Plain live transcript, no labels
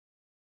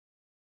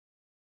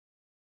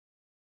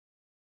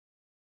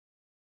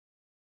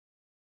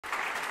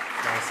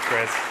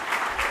guys.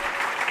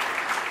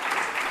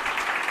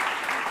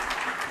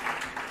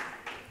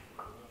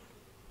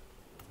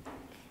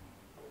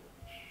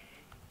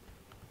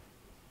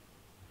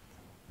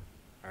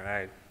 All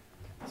right,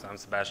 so I'm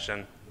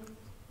Sebastian.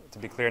 To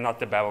be clear, not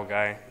the Babel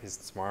guy. He's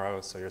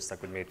tomorrow, so you're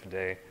stuck with me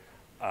today.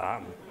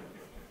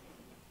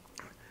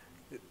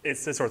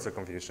 It's the sorts of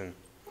confusion,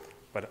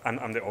 but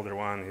I'm the older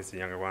one. He's the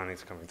younger one.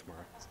 He's coming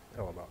tomorrow. It's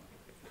all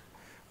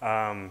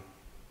about.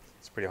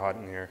 It's pretty hot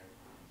in here.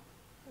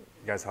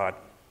 You guys hot?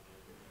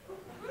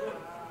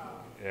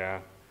 Yeah.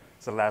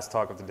 It's the last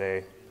talk of the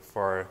day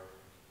for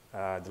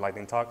the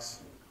lightning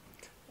talks.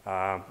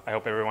 I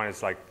hope everyone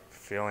is like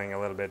feeling a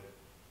little bit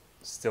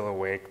still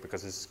awake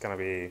because it's going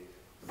to be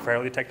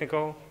fairly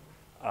technical,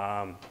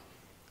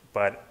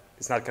 but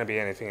it's not going to be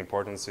anything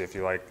important. So if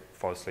you like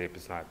fall asleep,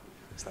 it's not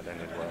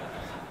ending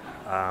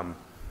well.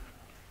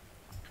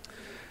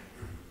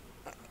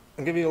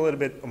 I'll give you a little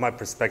bit of my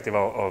perspective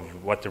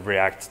of what the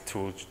React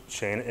tool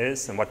chain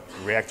is and what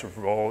React's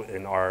role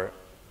in our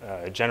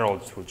general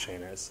tool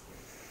chain is.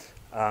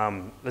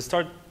 Let's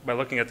start by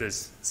looking at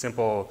this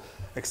simple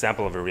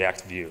example of a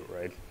React view,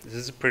 right? This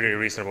is a pretty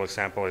reasonable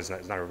example. It's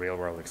not a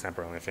real-world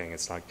example or anything.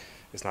 It's not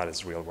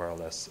as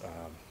real-world as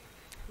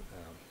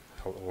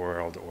Hello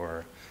World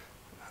or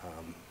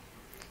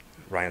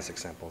Ryan's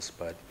examples,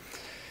 but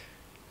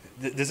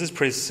this is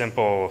pretty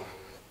simple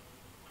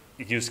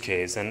use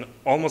case, and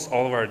almost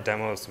all of our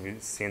demos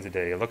we've seen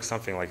today look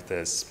something like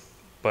this.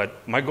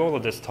 But my goal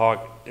of this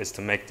talk is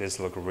to make this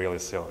look really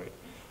silly.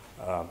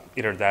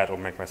 Either that or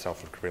make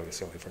myself look really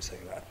silly for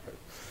saying that, but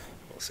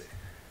we'll see.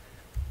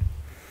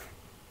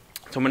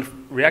 So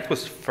when React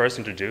was first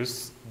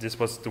introduced, this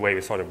was the way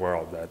we saw the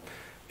world, that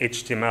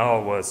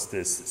HTML was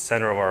this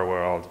center of our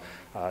world,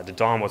 the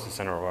DOM was the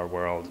center of our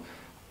world.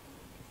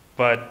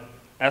 But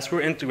as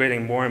we're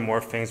integrating more and more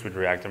things with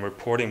React and we're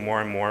porting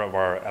more and more of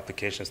our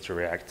applications to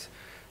React,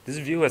 this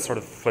view has sort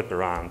of flipped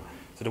around.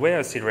 So the way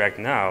I see React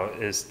now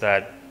is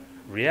that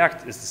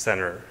React is the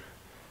center,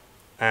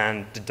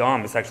 and the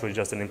DOM is actually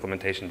just an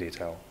implementation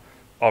detail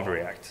of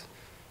React.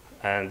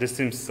 And this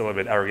seems a little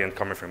bit arrogant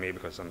coming from me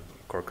because I'm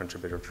a core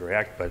contributor to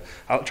React, but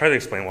I'll try to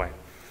explain why.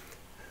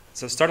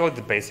 So start with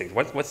the basics.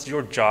 What's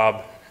your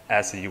job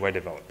as a UI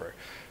developer?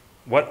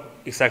 What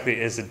exactly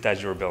is it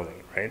that you're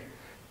building, right?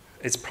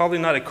 It's probably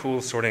not a cool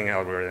sorting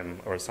algorithm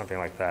or something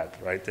like that,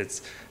 right?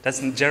 That's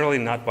generally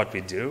not what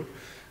we do.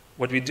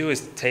 What we do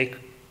is take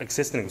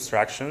existing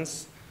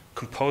abstractions,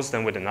 compose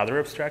them with another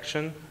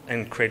abstraction,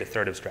 and create a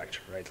third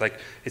abstraction, right? Like,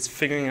 it's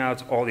figuring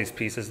out all these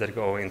pieces that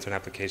go into an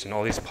application,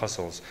 all these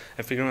puzzles,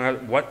 and figuring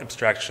out what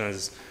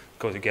abstractions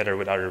go together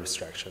with other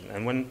abstraction,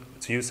 and when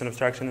to use an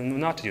abstraction and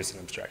not to use an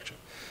abstraction.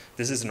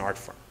 This is an art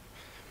form.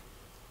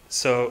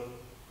 So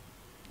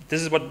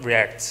this is what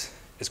React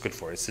is good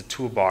for. It's a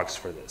toolbox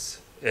for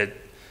this. It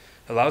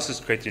allows us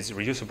to create these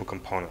reusable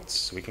components.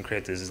 So we can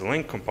create this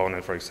link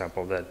component, for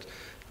example, that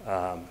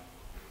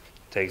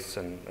takes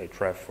a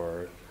href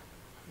or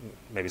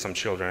maybe some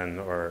children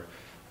or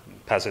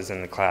passes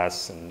in the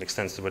class and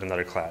extends it with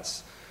another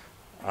class.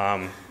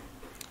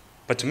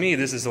 But to me,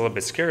 this is a little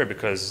bit scary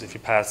because if you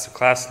pass the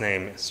class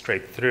name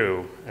straight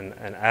through and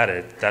add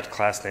it, that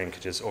class name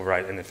could just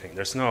override anything.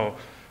 There's no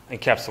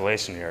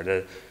encapsulation here.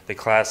 The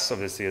class of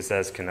the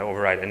CSS can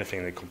override anything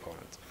in the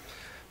component.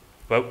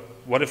 But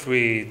what if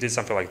we did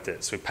something like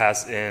this? We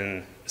pass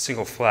in a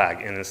single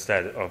flag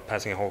instead of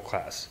passing a whole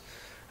class.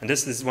 And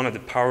this is one of the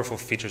powerful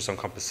features on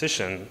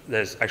composition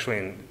that is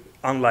actually,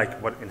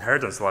 unlike what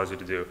inheritance allows you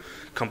to do,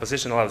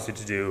 composition allows you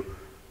to do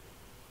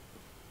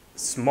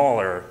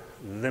smaller,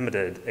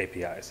 limited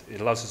APIs. It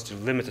allows us to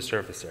limit the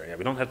surface area.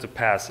 We don't have to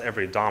pass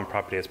every DOM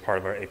property as part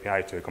of our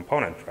API to a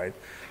component, right?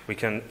 We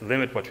can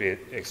limit what we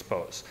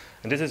expose.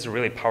 And this is a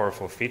really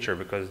powerful feature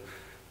because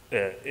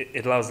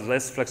it allows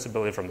less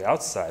flexibility from the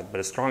outside, but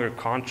a stronger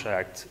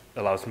contract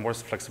allows more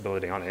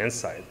flexibility on the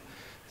inside.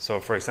 So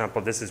for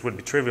example, would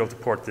be trivial to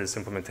port this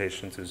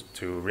implementation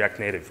to React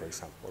Native, for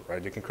example,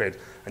 right? You can create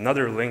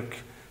another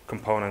link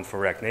component for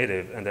React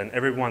Native, and then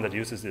everyone that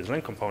uses these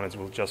link components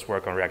will just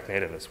work on React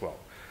Native as well.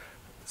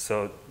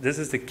 So this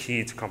is the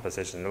key to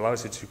composition. It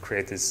allows you to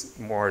create these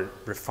more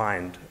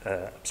refined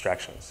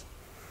abstractions.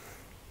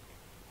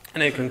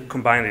 And then you can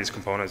combine these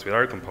components with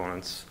other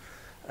components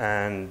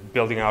and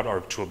building out our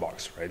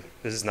toolbox, right?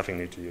 This is nothing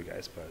new to you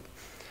guys, but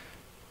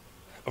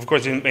of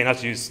course you may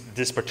not use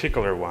this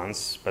particular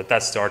ones, but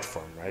that's the art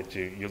form, right?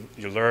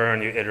 You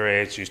learn, you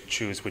iterate, you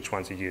choose which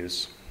ones to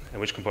use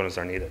and which components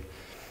are needed.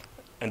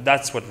 And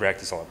that's what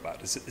React is all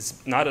about.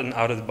 It's not an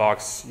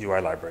out-of-the-box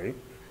UI library.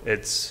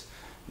 It's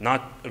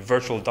not a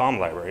virtual DOM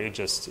library,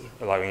 just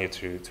allowing you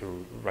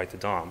to write the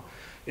DOM.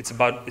 It's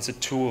a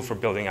tool for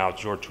building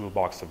out your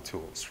toolbox of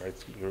tools, right?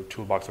 Your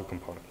toolbox of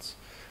components.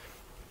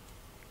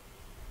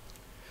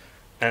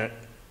 And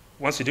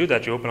once you do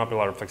that, you open up a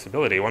lot of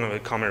flexibility. One of the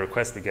common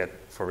requests we get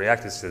for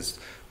React is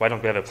why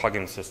don't we have a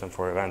plugin system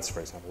for events, for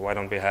example? Why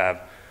don't we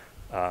have,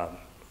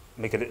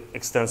 make it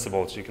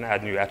extensible so you can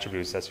add new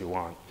attributes as you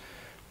want?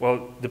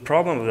 Well, the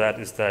problem with that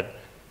is that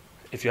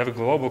if you have a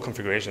global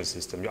configuration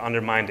system, you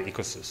undermine the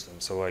ecosystem.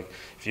 So like,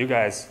 if you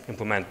guys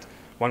implement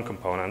one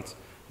component,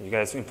 you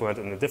guys implement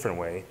it in a different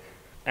way,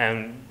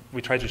 and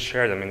we try to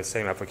share them in the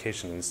same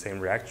application, in the same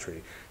React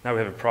tree, now we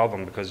have a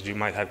problem because you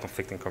might have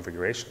conflicting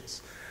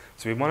configurations.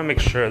 So we want to make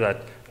sure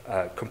that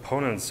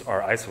components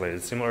are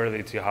isolated,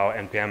 similarly to how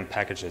NPM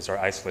packages are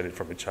isolated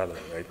from each other,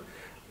 right?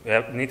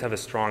 We need to have a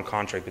strong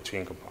contract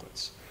between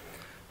components.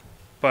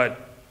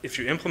 But if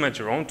you implement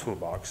your own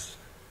toolbox,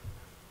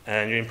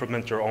 and you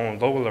implement your own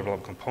lower level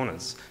of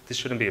components, this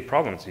shouldn't be a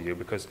problem to you,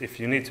 because if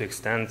you need to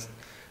extend,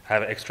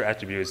 have extra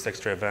attributes,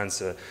 extra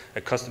events,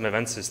 a custom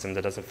event system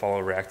that doesn't follow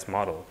React's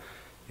model,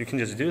 you can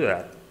just do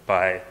that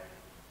by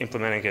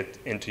implementing it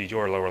into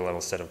your lower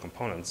level set of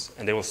components,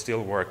 and they will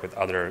still work with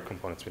other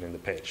components within the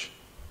page.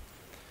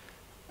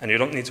 And you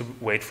don't need to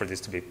wait for this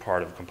to be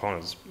part of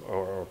components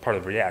or part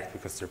of React,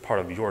 because they're part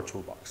of your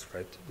toolbox,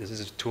 right? This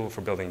is a tool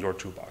for building your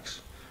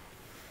toolbox.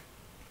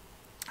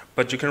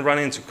 But you can run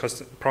into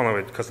problem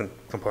with custom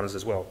components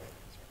as well.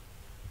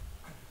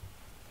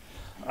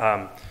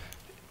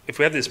 If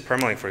we have this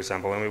permalink, for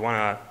example, and we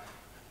want to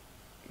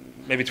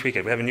maybe tweak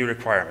it, we have new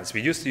requirements.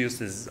 We used to use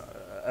this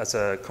as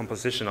a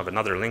composition of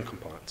another link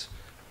component.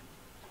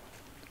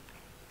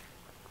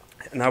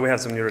 And now we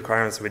have some new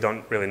requirements, we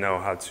don't really know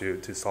how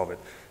to solve it.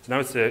 So now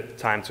it's the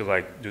time to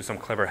like do some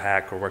clever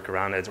hack or work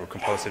around it or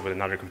compose it with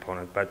another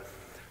component.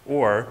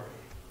 Or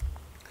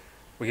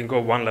we can go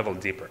one level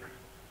deeper.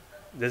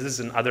 This is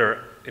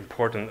another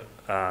important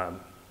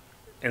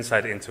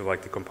insight into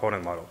like the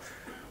component model,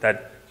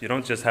 that you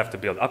don't just have to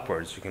build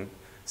upwards, you can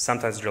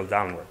sometimes drill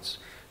downwards.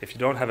 If you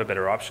don't have a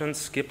better option,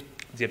 skip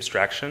the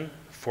abstraction,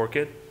 fork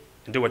it,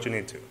 and do what you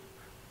need to,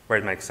 where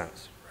it makes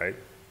sense, right?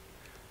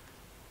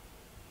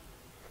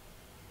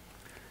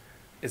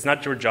 It's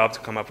not your job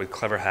to come up with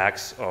clever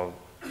hacks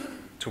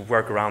to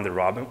work around the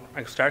raw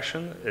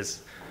abstraction.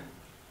 It's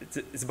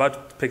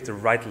about to pick the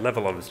right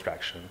level of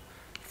abstraction,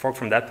 fork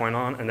from that point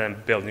on, and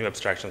then build new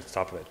abstractions on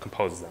top of it,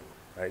 compose them,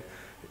 right?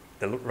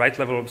 The right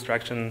level of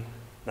abstraction,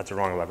 not the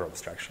wrong level of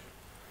abstraction.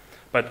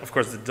 But of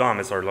course, the DOM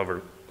is our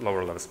lower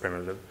level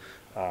primitive.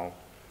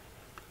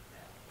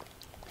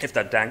 If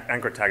that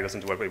anchor tag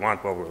doesn't do what we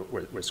want, well,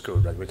 we're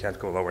screwed, right? We can't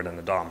go lower than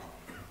the DOM.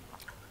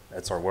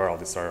 That's our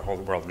world, it's our whole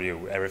world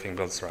view. Everything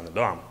builds around the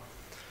DOM.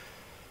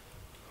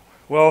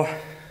 Well,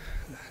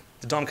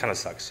 the DOM kind of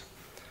sucks.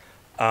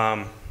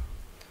 The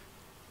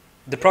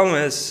problem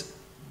is,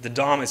 the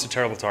DOM is a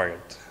terrible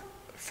target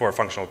for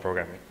functional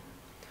programming.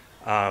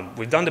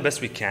 We've done the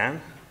best we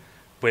can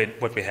with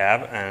what we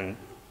have, and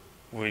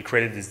we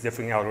created these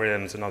different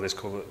algorithms and all these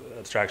cool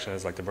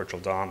abstractions like the virtual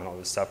DOM and all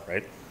this stuff,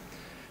 right?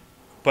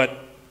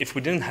 But if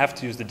we didn't have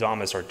to use the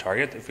DOM as our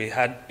target,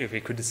 if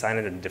we could design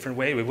it in a different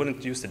way, we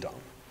wouldn't use the DOM.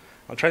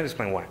 I'll try to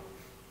explain why.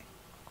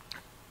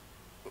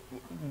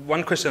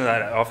 One question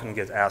that I often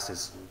get asked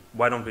is,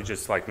 why don't we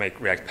just like make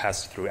React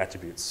pass through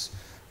attributes?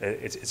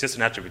 It's just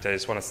an attribute, I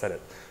just want to set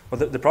it. Well,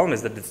 the problem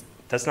is that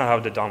that's not how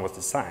the DOM was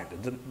designed.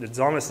 The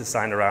DOM is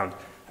designed around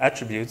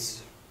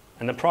attributes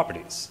and then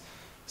properties.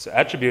 So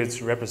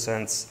attributes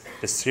represents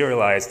the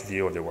serialized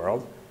view of the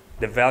world,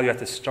 the value at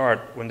the start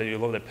when you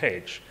load a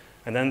page,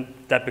 and then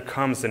that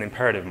becomes an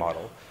imperative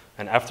model.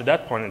 And after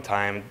that point in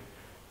time,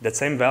 that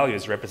same value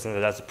is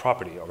represented as a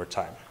property over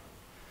time.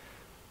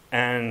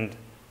 And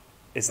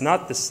it's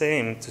not the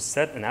same to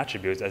set an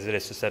attribute as it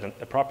is to set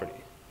a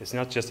property. It's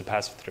not just a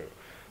pass-through.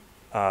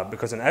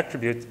 Because an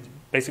attribute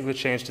basically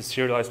changed the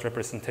serialized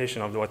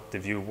representation of what the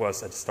view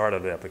was at the start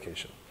of the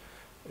application.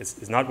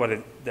 It's not what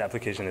the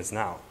application is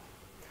now.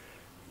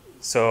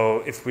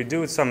 So if we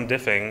do some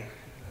diffing,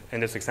 in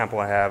this example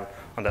I have,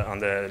 on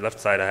the left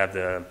side I have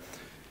the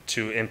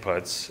two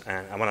inputs,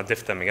 and I want to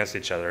diff them against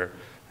each other,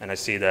 and I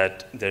see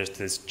that there's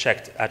this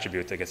checked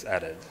attribute that gets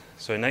added.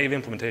 So a naive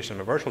implementation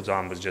of a virtual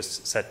DOM was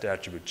just set the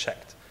attribute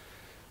checked.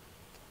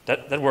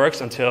 That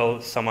works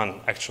until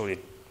someone actually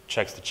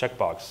checks the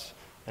checkbox.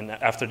 And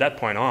after that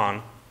point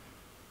on,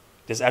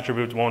 this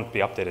attribute won't be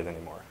updated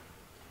anymore.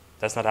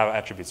 That's not how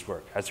attributes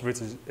work.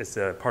 Attributes is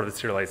a part of the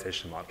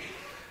serialization model.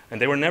 And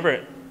they were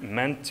never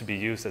meant to be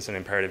used as an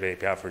imperative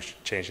API for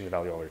changing the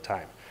value over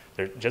time.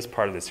 They're just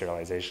part of the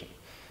serialization.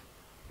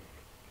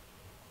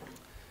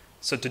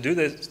 So to do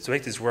this, to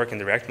make this work in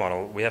the React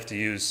model, we have to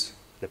use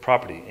the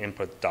property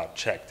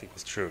input.checked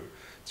equals true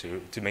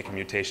to make a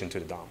mutation to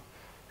the DOM.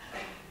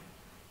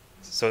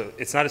 So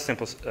it's not a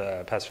simple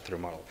pass-through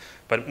model.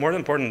 But more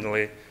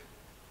importantly,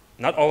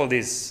 not all of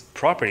these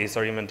properties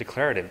are even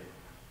declarative.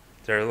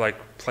 They're like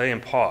play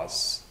and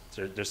pause.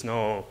 There's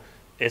no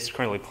it's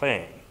currently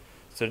playing.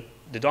 So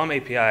the DOM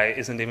API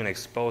isn't even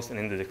exposed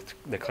in the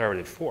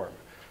declarative form.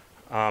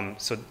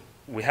 So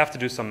we have to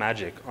do some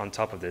magic on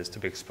top of this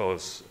to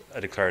expose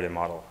a declarative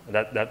model.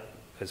 That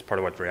is part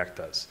of what React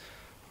does.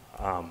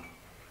 And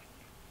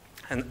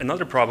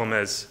another problem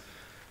is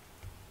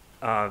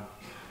how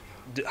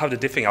the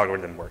diffing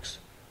algorithm works.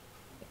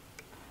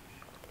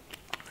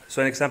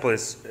 So an example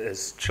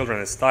is children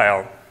in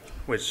style,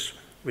 which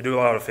we do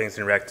a lot of things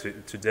in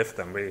React to diff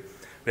them. We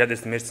have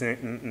this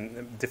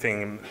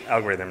diffing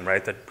algorithm,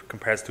 right, that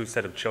compares two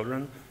sets of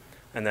children.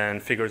 and then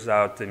figures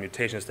out the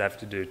mutations they have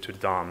to do to the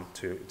DOM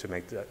to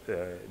make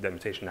the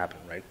mutation happen,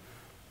 right?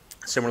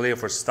 Similarly,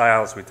 for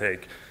styles, we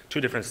take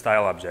two different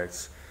style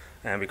objects,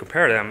 and we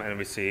compare them, and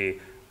we see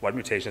what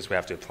mutations we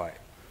have to apply.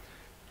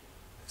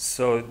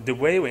 So the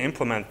way we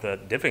implement the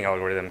diffing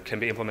algorithm can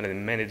be implemented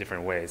in many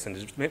different ways, and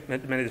there's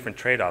many different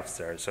trade-offs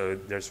there. So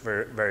there's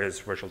various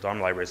virtual DOM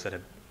libraries that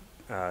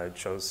have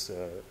chose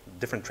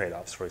different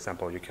trade-offs. For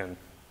example, you can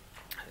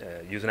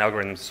use an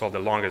algorithm to solve the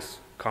longest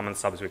common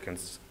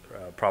subsequence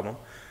problem,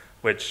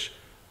 which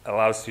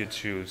allows you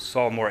to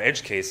solve more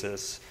edge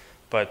cases,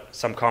 but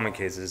some common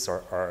cases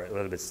are a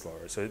little bit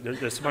slower. So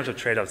there's a bunch of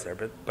trade-offs there,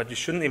 but you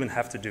shouldn't even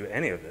have to do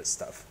any of this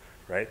stuff,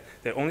 right?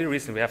 The only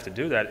reason we have to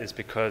do that is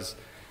because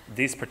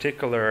these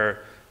particular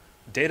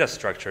data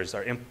structures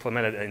are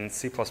implemented in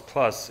C++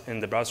 in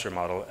the browser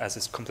model as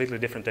a completely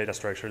different data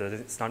structure that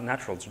it's not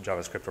natural to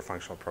JavaScript or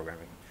functional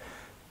programming.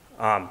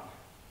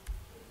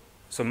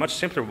 So a much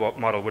simpler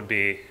model would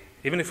be,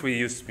 even if we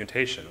use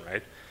mutation,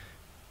 right?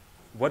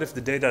 What if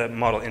the data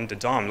model in the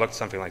DOM looked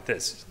something like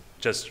this?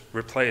 Just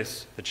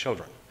replace the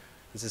children.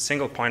 It's a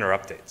single pointer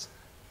update.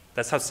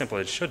 That's how simple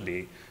it should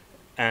be.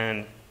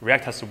 And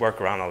React has to work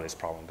around all these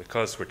problems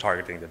because we're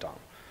targeting the DOM.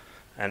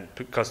 And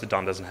because the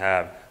DOM doesn't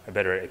have a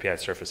better API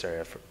surface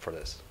area for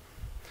this.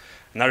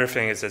 Another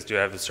thing is that you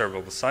have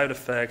observable side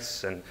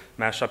effects, and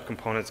mashup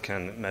components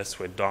can mess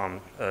with DOM,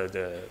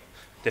 the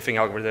diffing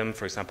algorithm.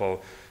 For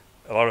example,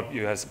 a lot of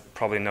you guys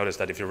probably noticed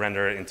that if you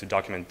render it into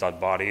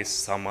document.bodies,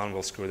 someone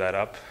will screw that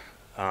up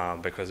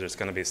because there's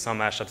going to be some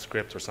mashup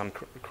script or some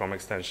Chrome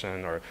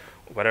extension or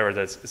whatever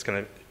that's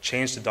going to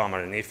change the DOM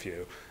underneath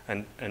you.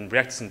 And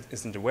React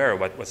isn't aware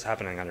of what's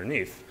happening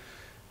underneath.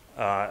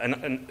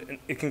 And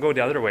it can go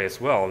the other way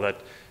as well,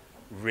 that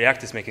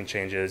React is making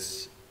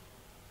changes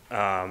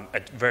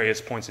at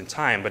various points in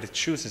time, but it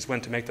chooses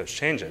when to make those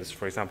changes.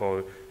 For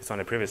example, it's on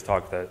a previous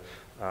talk that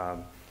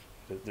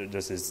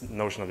there's this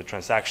notion of the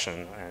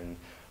transaction, and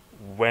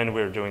when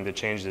we're doing the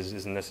changes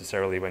isn't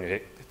necessarily when you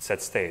hit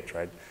set state,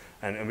 right?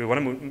 And we want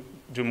to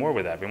do more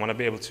with that. We want to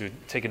be able to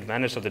take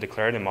advantage of the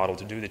declarative model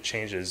to do the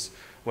changes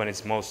when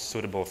it's most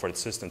suitable for the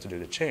system to do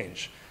the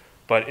change.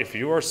 But if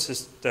your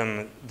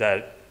system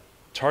that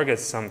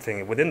targets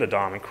something within the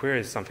DOM and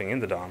queries something in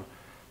the DOM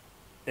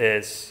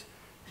is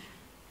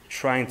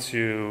trying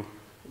to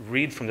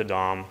read from the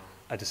DOM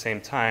at the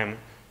same time,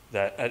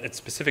 that at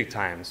specific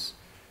times,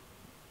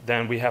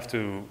 then we have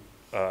to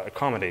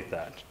accommodate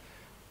that.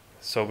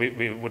 So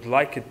we would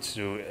like it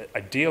to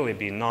ideally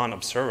be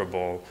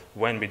non-observable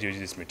when we do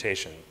these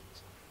mutations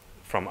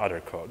from other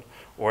code,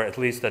 or at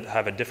least that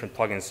have a different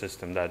plugin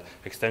system that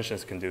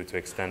extensions can do to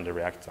extend the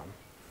React DOM.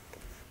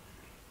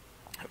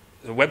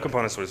 The web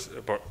components was,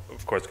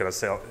 of course, going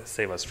to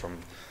save us from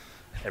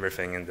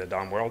everything in the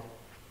DOM world.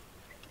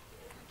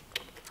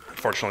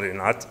 Unfortunately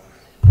not.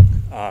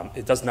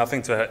 It does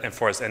nothing to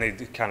enforce any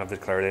kind of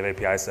declarative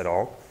APIs at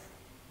all,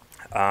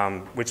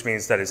 which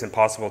means that it's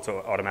impossible to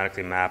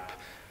automatically map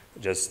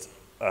just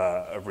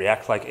a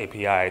React-like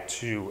API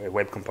to a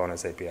web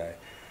components API,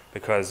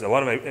 because a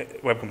lot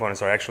of web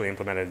components are actually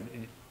implemented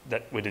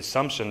with the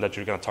assumption that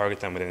you're going to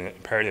target them with an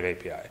imperative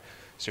API.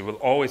 So you will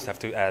always have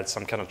to add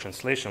some kind of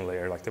translation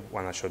layer, like the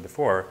one I showed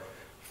before,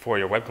 for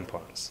your web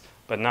components.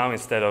 But now,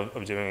 instead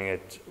of doing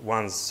it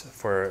once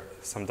for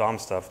some DOM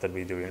stuff that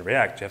we do in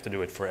React, you have to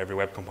do it for every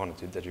web component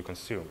that you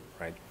consume,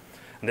 right?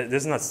 And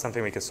this is not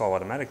something we can solve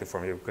automatically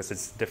for you because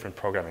it's a different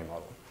programming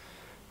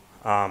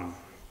model.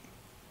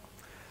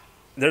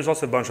 There's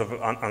also a bunch of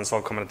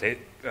unsolved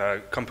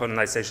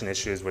componentization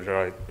issues with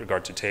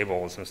regard to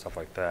tables and stuff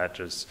like that.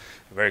 There's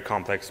a very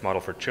complex model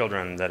for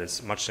children that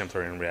is much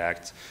simpler in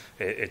React.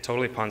 It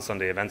totally punts on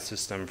the event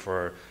system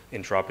for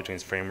interop between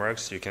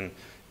frameworks.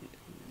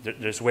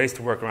 There's ways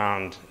to work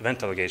around event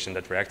delegation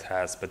that React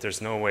has, but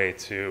there's no way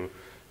to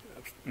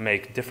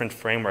make different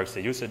frameworks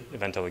that use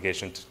event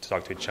delegation to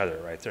talk to each other,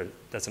 right?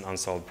 That's an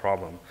unsolved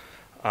problem.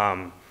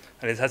 And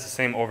it has the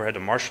same overhead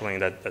of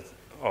marshalling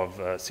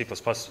of C++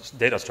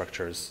 data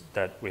structures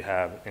that we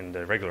have in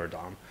the regular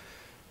DOM.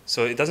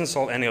 So it doesn't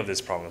solve any of these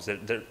problems.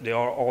 They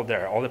are all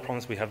there. All the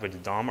problems we have with the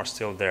DOM are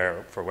still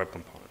there for web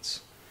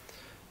components.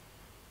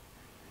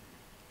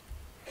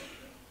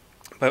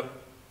 But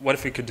what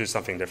if we could do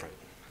something different?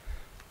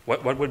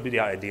 What would be the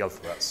ideal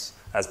for us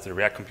as the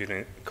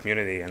React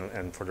community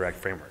and for the React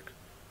framework?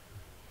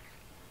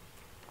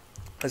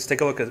 Let's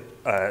take a look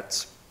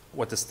at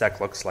what the stack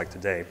looks like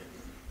today.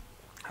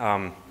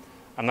 I'm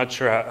not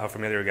sure how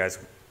familiar you guys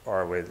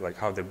are with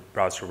how the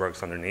browser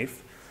works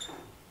underneath,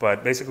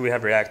 but basically we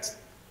have React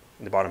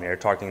in the bottom here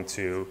talking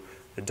to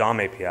the DOM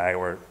API,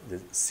 or the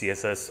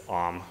CSS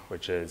OM,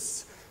 which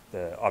is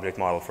the object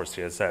model for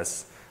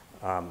CSS,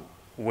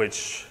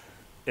 which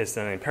is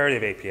an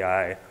imperative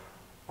API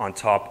on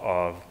top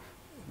of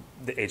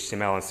the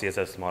HTML and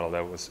CSS model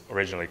that was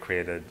originally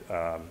created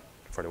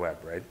for the web,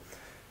 right?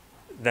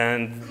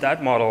 Then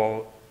that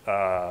model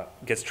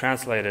gets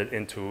translated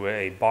into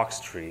a box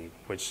tree,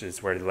 which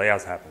is where the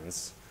layout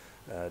happens.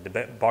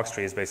 The box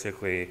tree is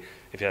basically,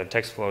 if you have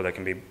text flow that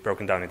can be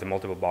broken down into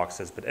multiple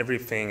boxes, but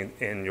everything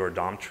in your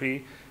DOM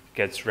tree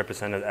gets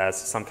represented as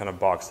some kind of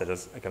box that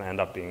is going to end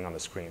up being on the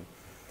screen.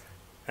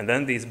 And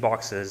then these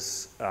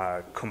boxes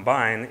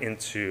combine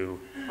into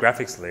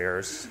graphics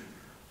layers,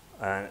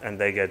 and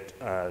they get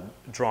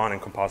drawn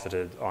and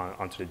composited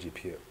onto the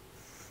GPU.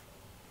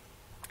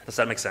 Does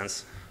that make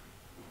sense?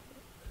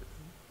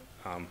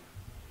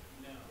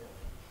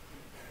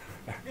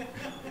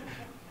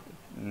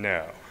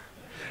 No.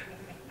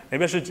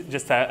 Maybe I should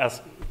just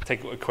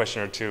take a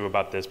question or two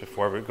about this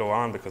before we go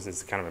on, because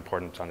it's kind of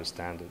important to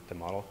understand the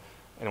model.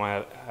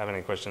 Anyone have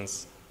any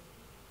questions?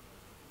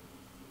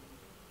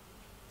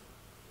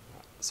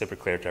 Super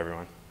clear to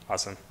everyone.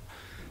 Awesome.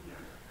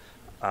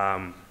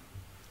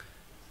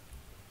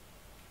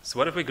 So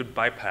what if we could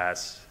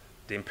bypass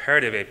the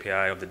imperative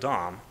API of the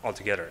DOM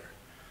altogether?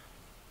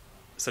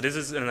 So this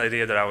is an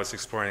idea that I was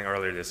exploring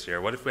earlier this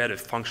year. What if we had a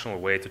functional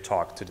way to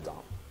talk to the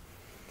DOM?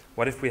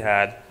 What if we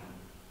had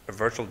a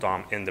virtual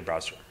DOM in the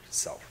browser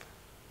itself?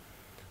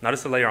 Not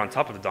as a layer on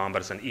top of the DOM,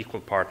 but as an equal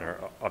partner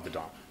of the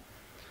DOM.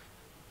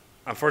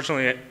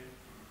 Unfortunately,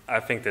 I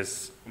think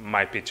this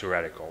might be too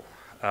radical.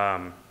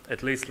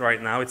 At least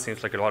right now, it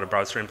seems like a lot of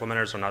browser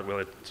implementers are not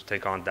willing to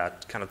take on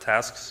that kind of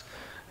tasks.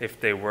 If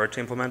they were to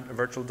implement a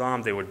virtual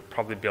DOM, they would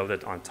probably build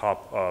it on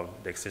top of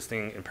the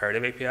existing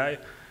imperative API,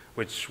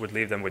 which would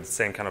leave them with the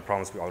same kind of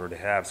problems we already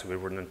have, so we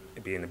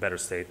wouldn't be in a better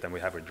state than we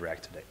have with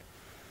React today.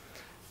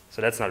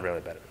 So that's not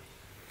really better.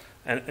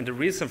 And the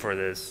reason for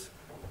this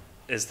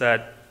is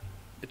that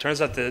it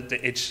turns out the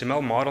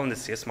HTML model and the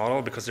CS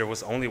model, because there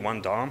was only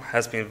one DOM,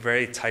 has been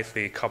very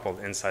tightly coupled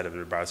inside of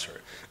the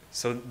browser.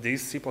 So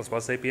these C++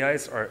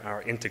 APIs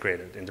are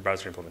integrated into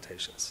browser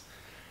implementations.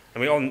 And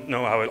we all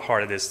know how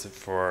hard it is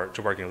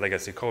to work in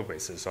legacy code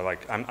bases. So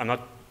like, I'm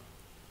not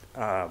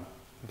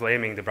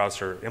blaming the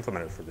browser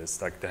implementer for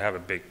this. Like, they have a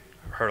big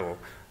hurdle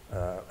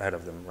ahead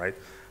of them, right?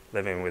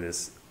 Living with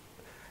this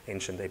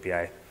ancient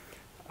API.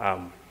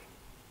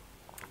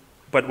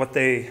 But what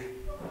they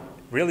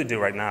really do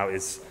right now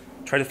is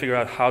try to figure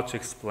out how to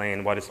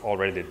explain what is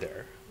already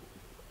there.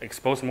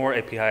 Expose more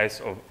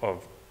APIs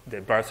of the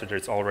browser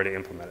that's already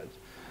implemented.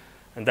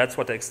 And that's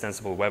what the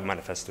extensible web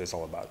manifesto is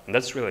all about. And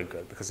that's really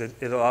good, because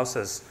it allows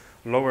us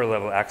lower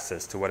level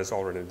access to what is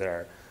already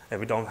there. And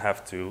we don't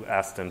have to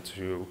ask them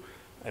to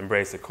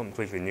embrace a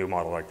completely new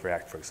model like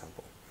React, for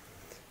example.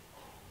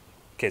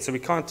 Okay, so we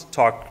can't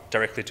talk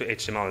directly to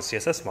HTML and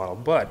CSS model,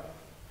 but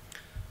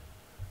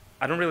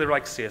I don't really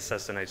like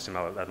CSS and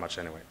HTML that much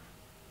anyway.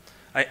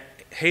 I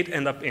hate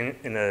end up in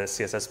a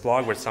CSS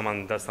blog where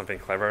someone does something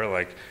clever,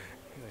 like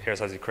here's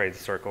how you create a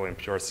circle in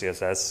pure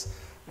CSS.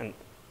 And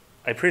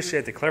I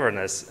appreciate the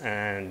cleverness,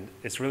 and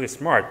it's really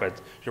smart,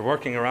 but you're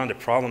working around a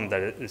problem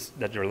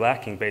that you're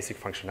lacking basic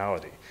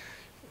functionality.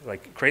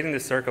 Like, creating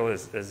this circle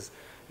is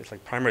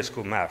like primary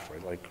school math,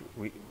 right? Like,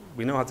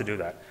 we know how to do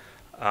that.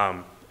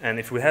 And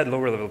if we had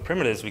lower level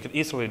primitives, we could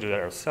easily do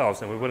that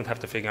ourselves, and we wouldn't have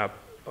to figure out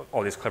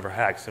all these clever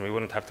hacks, and we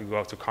wouldn't have to go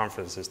out to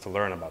conferences to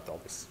learn about all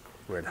these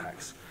weird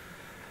hacks.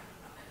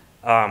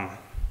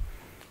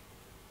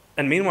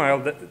 And meanwhile,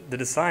 the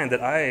design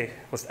that I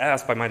was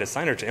asked by my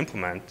designer to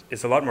implement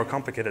is a lot more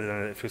complicated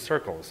than a few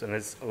circles, and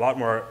it's a lot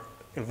more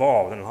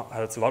involved, and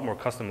it's a lot more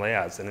custom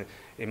layouts, and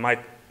it might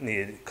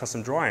need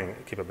custom drawing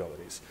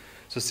capabilities.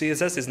 So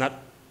CSS is not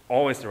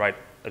always the right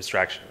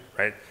abstraction,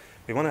 right?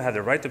 We want to have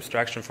the right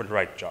abstraction for the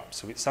right job.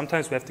 So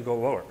sometimes we have to go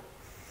lower.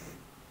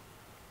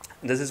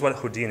 And this is what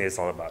Houdini is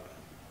all about.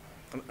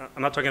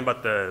 I'm not talking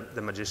about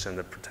the magician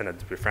that pretended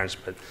to be French,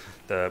 but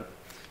the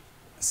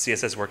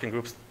CSS working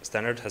group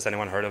standard. Has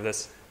anyone heard of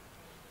this?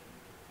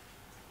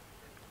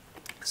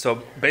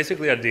 So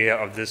basically the idea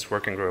of this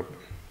working group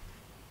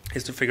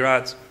is to figure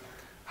out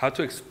how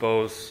to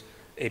expose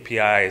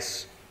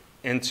APIs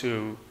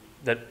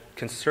that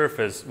can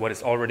surface what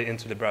is already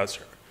into the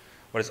browser,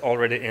 what is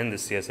already in the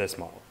CSS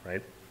model,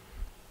 right?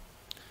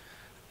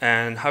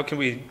 And how can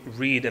we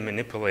read and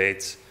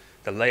manipulate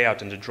the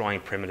layout and the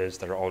drawing primitives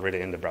that are already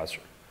in the browser?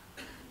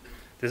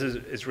 This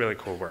is really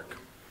cool work.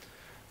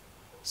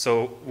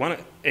 So one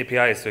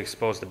API is to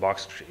expose the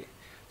box tree.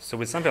 So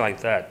with something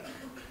like that,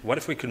 what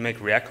if we could make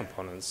React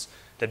components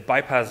that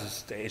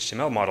bypasses the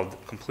HTML model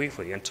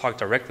completely and talk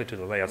directly to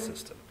the layout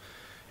system?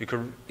 You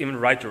could even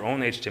write your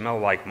own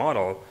HTML-like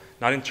model,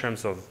 not in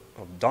terms of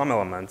DOM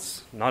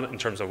elements, not in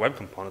terms of web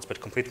components, but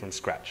complete from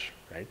scratch,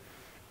 right?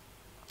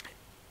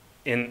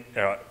 In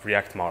a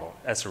React model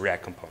as a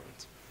React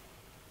component,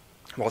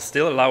 while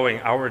still allowing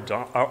our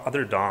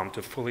other DOM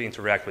to fully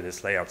interact with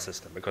this layout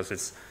system, because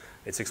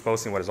it's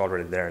exposing what is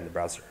already there in the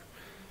browser.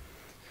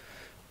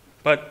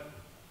 But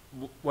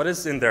what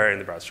is in there in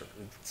the browser?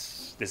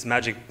 It's this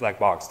magic black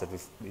box that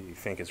we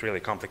think is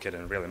really complicated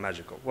and really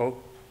magical. Well,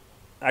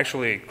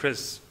 actually,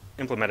 Chris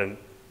implemented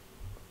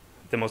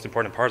the most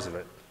important parts of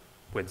it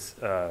with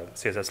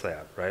CSS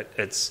layout, right?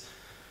 It's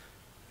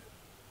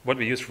what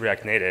we use for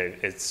React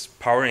Native. It's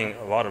powering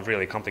a lot of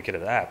really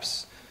complicated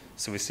apps.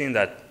 So we've seen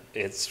that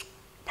it's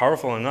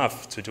powerful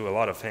enough to do a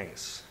lot of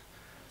things.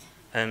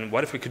 And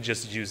what if we could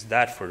just use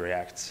that for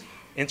React,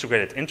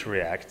 integrate it into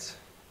React,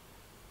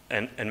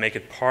 and make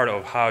it part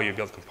of how you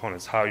build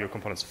components, how your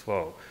components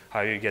flow,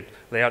 how you get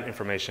layout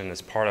information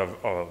as part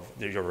of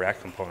your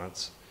React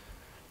components.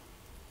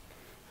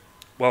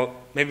 Well,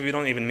 maybe we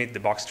don't even meet the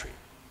box tree.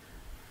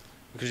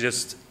 We could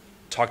just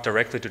talk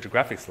directly to the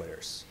graphics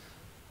layers.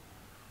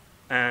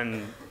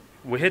 And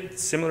we hit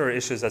similar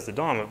issues as the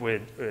DOM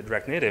with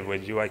React Native,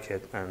 with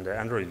UIKit and the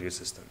Android view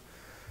system.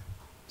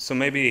 So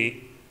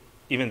maybe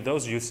even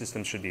those view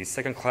systems should be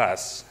second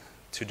class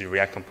to the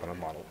React component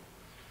model.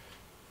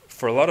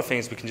 For a lot of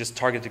things, we can just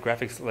target the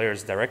graphics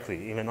layers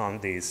directly, even on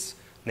these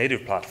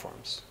native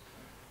platforms.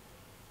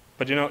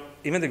 But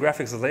even the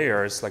graphics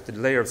layers, like the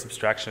layer of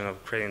abstraction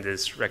of creating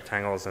these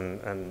rectangles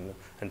and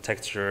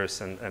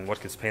textures and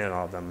what gets painted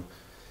on them,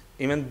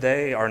 even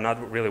they are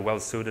not really well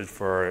suited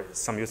for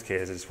some use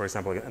cases. For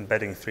example,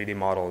 embedding 3D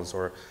models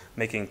or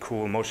making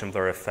cool motion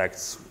blur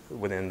effects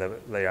within the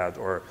layout,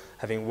 or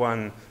having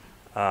one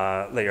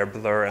layer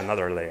blur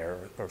another layer,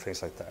 or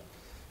things like that.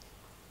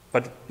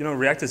 But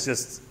React is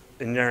just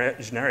a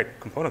generic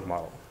component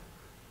model.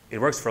 It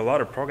works for a lot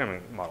of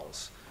programming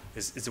models.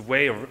 It's a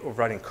way of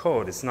writing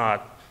code. It's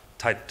not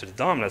tied to the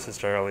DOM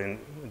necessarily, and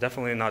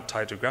definitely not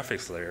tied to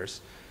graphics layers.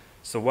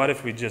 So what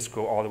if we just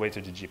go all the way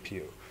to the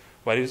GPU?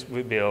 What if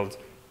we build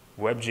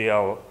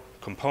WebGL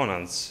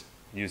components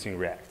using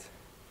React?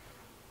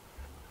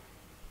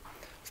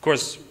 Of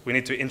course, we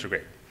need to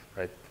integrate,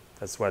 right?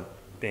 That's what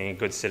being a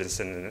good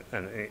citizen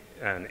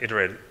and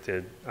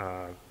iterated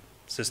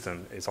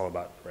system is all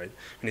about, right?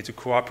 We need to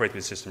cooperate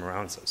with the system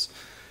around us.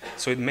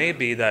 So it may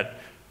be that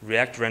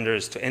React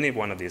renders to any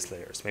one of these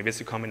layers. Maybe it's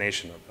a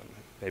combination of them.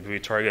 Maybe we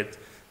target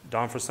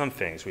DOM for some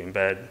things. We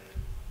embed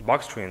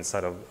box tree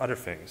inside of other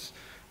things.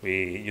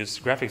 We use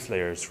graphics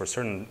layers for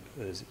certain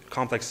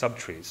complex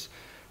subtrees.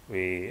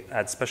 We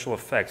add special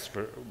effects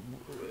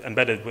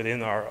embedded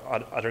within our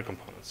other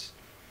components.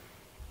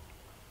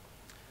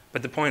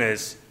 But the point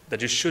is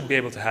that you should be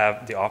able to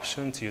have the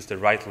option to use the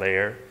right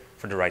layer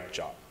for the right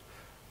job.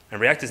 And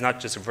React is not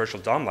just a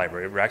virtual DOM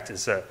library. React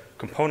is a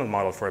component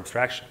model for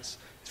abstractions.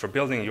 It's for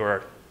building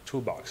your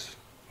toolbox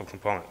of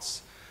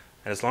components.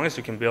 And as long as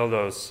you can build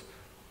those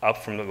up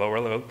from the lower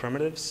level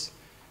primitives,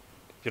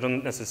 you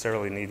don't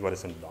necessarily need what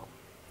is in the DOM.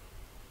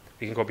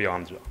 You can go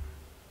beyond the DOM.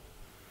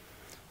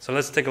 So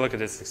let's take a look at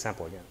this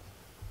example again.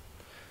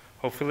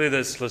 Hopefully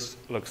this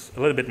looks a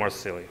little bit more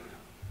silly.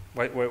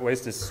 Why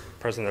is this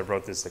person that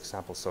wrote this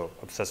example so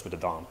obsessed with the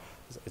DOM?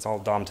 It's all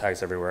DOM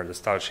tags everywhere. There's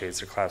style sheets,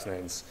 there's class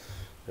names,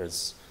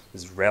 there's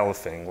this rel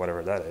thing,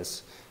 whatever that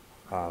is.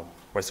 Why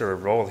is there a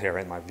role here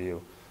in my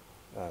view?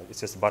 It's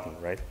just a button,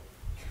 right?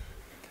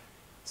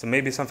 So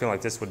maybe something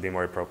like this would be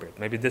more appropriate.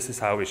 Maybe this is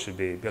how we should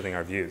be building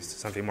our views,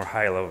 something more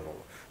high level.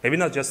 Maybe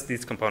not just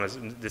these components,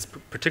 these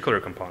particular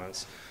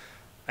components.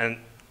 And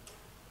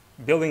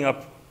building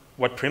up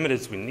what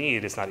primitives we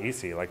need is not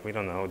easy. Like, we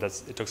don't know.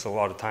 It took a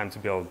lot of time to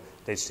build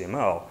the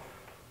HTML.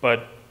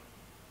 But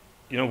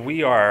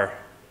we are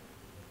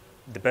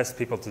the best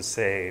people to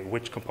say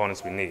which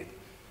components we need.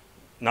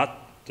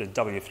 Not the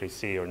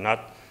W3C, or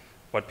not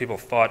what people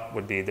thought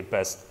would be the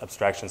best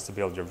abstractions to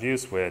build your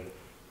views with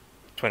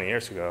 20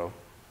 years ago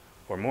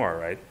or more,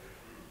 right?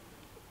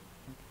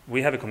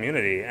 We have a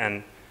community,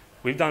 and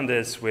we've done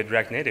this with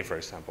React Native, for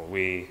example.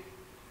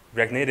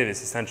 React Native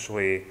is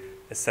essentially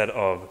a set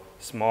of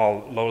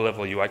small,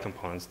 low-level UI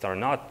components that are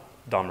not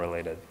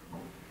DOM-related.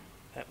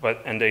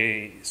 And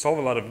they solve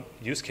a lot of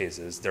use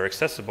cases. They're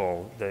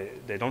accessible.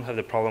 They don't have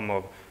the problem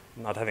of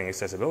not having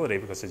accessibility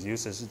because it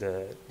uses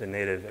the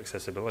native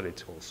accessibility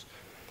tools.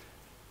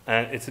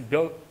 And it's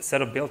a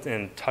set of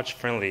built-in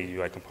touch-friendly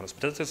UI components,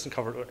 but that doesn't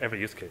cover every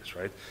use case,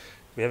 right?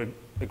 We have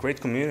a great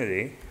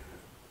community,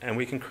 and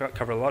we can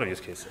cover a lot of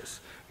use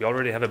cases. We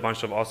already have a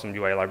bunch of awesome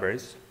UI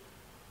libraries.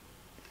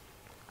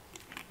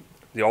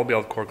 They all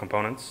build core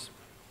components.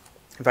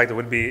 In fact, it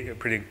would be a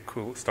pretty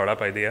cool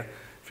startup idea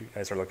if you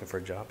guys are looking for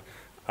a job,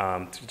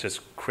 to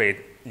just create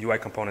UI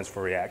components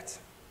for React.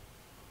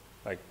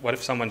 Like, what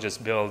if someone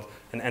just built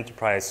an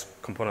enterprise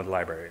component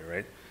library,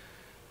 right?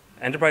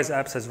 Enterprise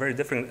apps has very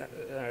different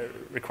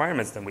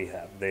requirements than we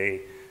have.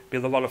 They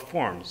build a lot of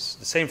forms,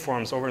 the same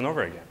forms over and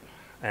over again.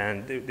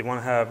 And they want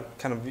to have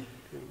kind of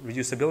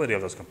reusability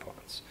of those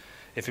components.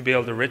 If you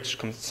build a rich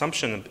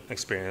consumption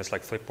experience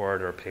like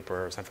Flipboard or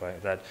paper or something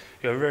like that,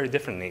 you have very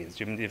different needs.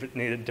 You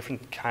need a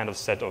different kind of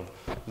set of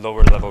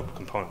lower level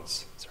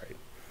components. Sorry.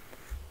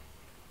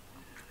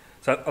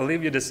 So I'll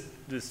leave you this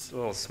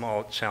little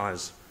small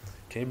challenge.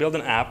 Can you build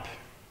an app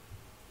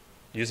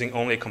using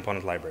only a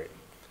component library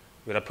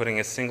without putting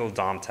a single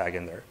DOM tag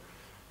in there?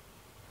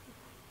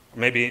 Or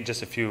maybe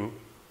just a few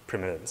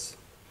primitives.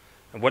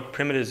 And what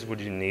primitives would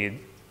you need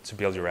to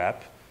build your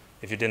app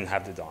if you didn't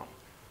have the DOM?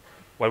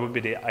 What would be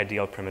the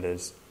ideal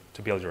primitives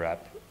to build your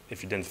app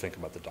if you didn't think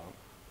about the DOM?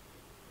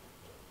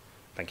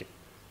 Thank you.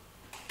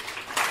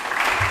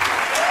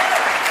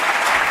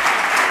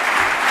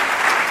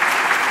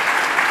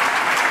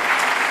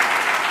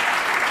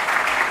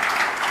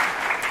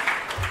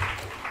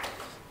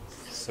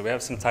 So we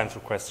have some time for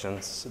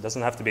questions. It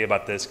doesn't have to be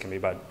about this. It can be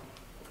about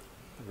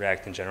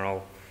React in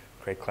general,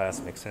 create class,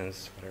 make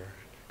sense, whatever,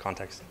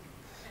 context.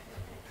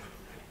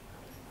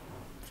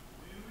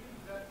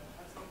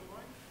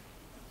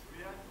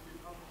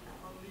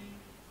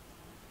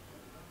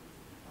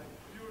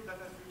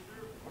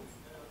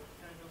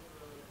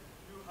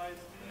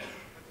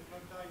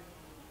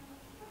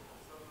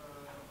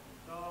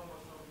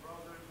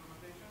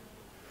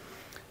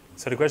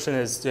 So the question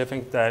is, do you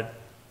think that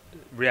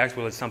React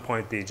will at some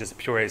point be just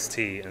pure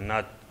HT and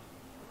not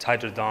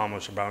tied to the DOM or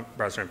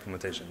browser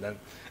implementation? Then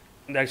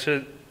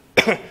actually,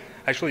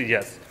 actually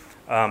yes.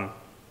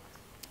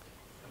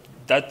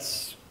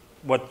 That's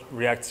what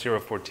React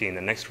 0.14,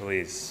 the next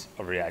release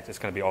of React, is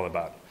going to be all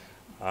about.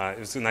 It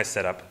was a nice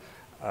setup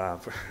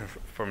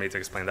for me to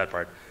explain that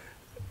part.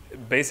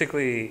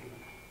 Basically,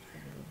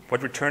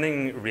 what we're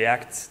turning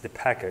React, the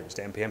package,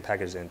 the NPM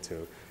package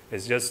into,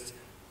 is just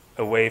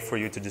a way for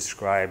you to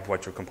describe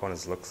what your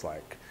components looks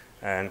like.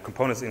 And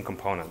components in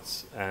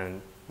components.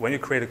 And when you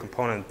create a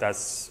component,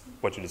 that's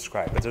what you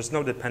describe. But there's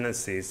no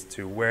dependencies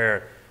to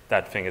where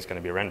that thing is going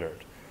to be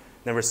rendered.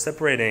 Then we're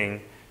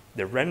separating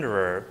the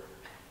renderer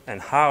and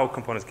how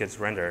components gets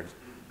rendered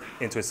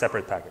into a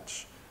separate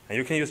package. And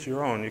you can use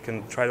your own. You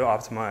can try to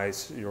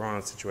optimize your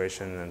own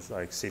situation and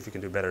like see if you can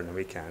do better than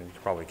we can. You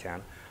probably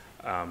can.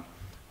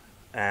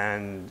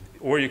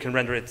 Or you can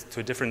render it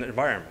to different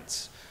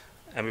environments.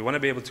 And we want to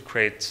be able to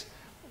create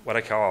what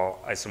I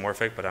call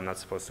isomorphic, but I'm not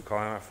supposed to call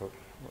them.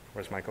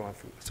 Where's Michael? I'm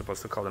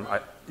supposed to call them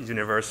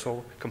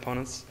universal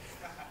components.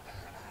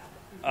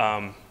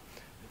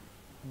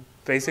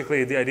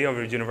 Basically, the idea of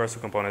a universal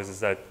component is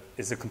that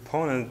it's a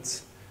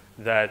component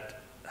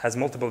that has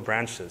multiple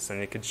branches, and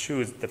you can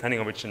choose, depending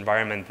on which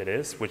environment it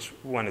is, which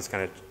one it's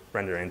going to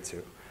render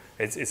into.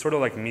 It's sort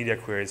of like media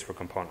queries for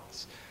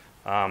components.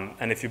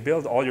 And if you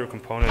build all your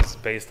components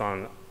based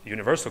on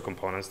universal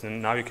components,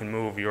 then now you can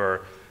move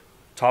your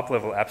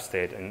top-level app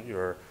state and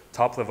your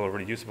top-level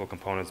reusable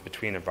components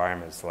between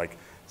environments, like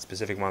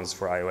specific ones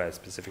for iOS,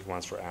 specific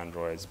ones for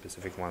Android,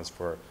 specific ones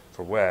for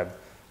web.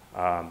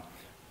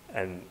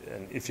 And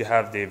if you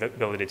have the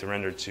ability to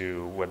render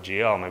to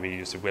WebGL, maybe you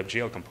use a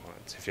WebGL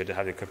component. If you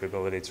have the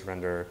capability to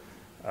render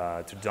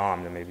to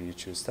DOM, then maybe you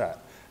choose that.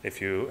 If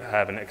you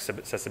have an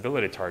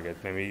accessibility target,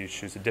 maybe you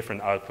choose a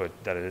different output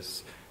that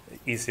is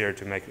easier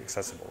to make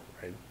accessible,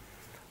 right?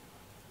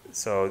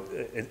 So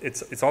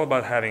it's all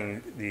about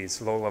having these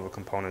low-level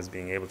components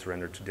being able to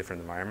render to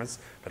different environments,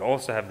 but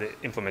also have the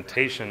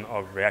implementation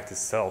of React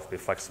itself be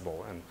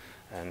flexible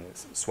and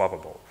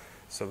swappable.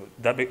 So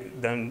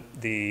then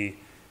the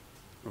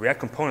React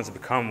components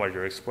become what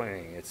you're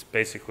explaining. It's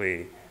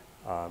basically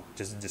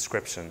just a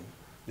description,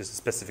 just a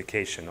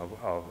specification of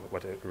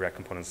what React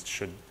components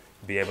should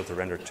be able to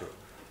render to.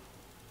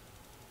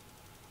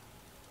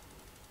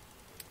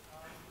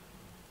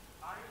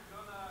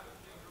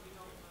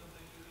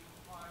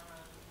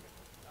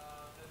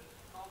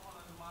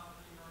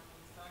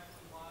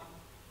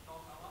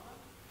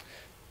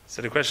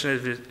 So the question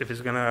is if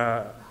it's going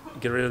to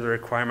get rid of the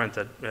requirement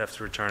that we have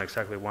to return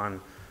exactly one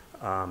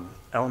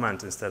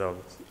element instead of,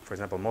 for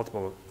example,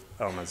 multiple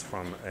elements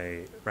from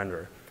a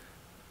renderer.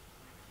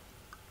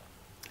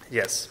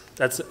 Yes,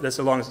 that's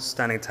a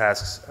long-standing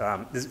task.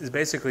 This is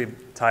basically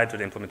tied to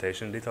the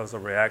implementation details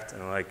of React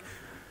and like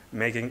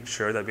making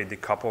sure that we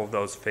decouple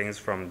those things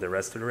from the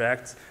rest of the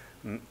React.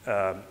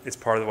 It's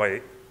part of the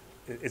way.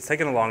 It's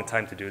taken a long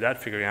time to do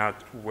that, figuring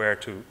out where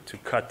to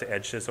cut the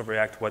edges of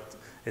React, what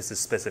is the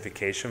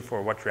specification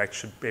for what React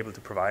should be able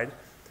to provide.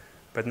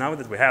 But now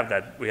that we have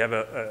that, we have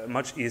a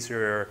much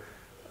easier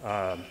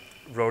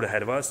road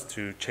ahead of us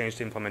to change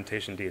the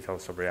implementation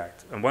details of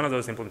React. And one of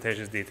those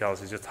implementation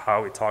details is just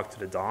how we talk to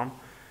the DOM.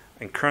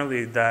 And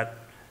currently that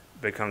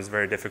becomes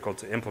very difficult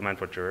to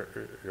implement what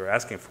you're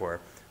asking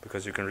for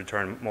because you can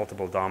return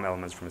multiple DOM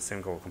elements from a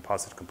single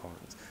composite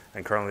component.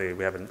 And currently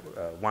we have a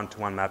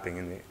one-to-one mapping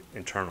in the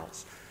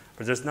internals.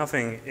 But there's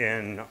nothing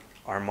in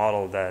our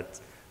model that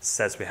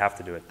says we have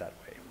to do it that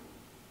way.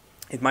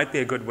 It might be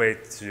a good way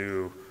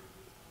to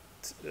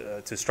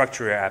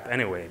structure your app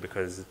anyway,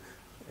 because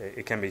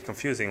it can be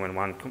confusing when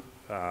one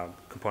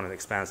component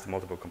expands to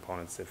multiple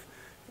components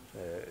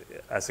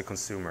as a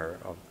consumer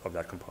of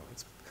that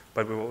component.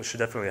 But we should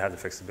definitely have the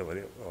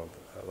flexibility of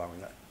allowing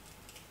that.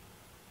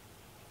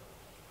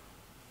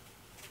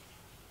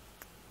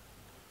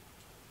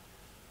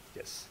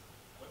 Yes?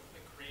 What's the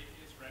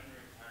craziest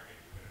rendering target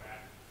you could have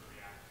added for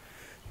React?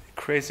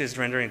 The craziest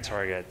rendering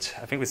target?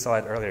 I think we saw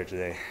it earlier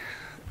today.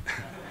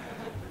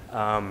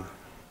 I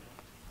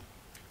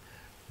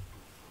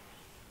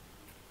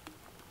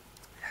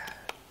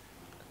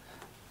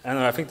don't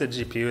know, I think the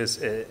GPU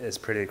is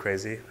pretty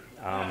crazy.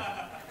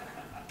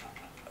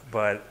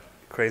 But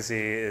crazy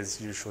is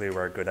usually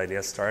where good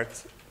ideas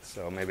start,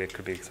 so maybe it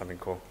could be something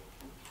cool.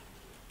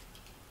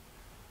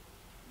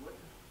 What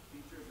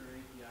features or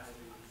APIs are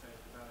you excited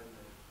about in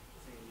the,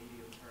 say,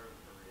 medium term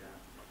for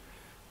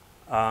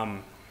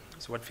React?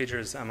 So what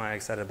features am I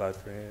excited about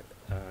for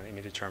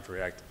immediate term for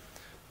React?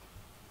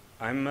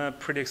 I'm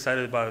pretty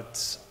excited about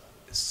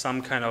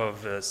some kind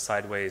of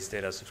sideways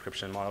data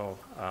subscription model.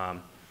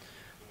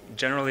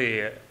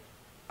 Generally,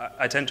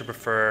 I tend to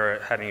prefer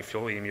having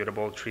fully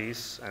immutable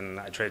trees, and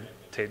I tend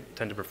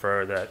to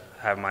prefer that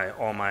have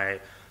all my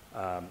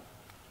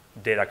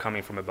data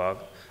coming from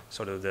above,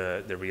 sort of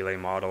the relay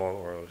model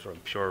or sort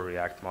of pure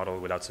React model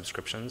without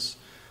subscriptions.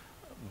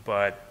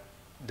 But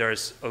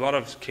there's a lot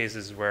of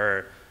cases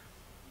where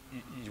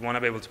you want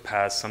to be able to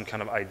pass some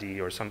kind of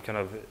ID or some kind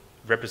of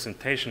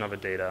representation of a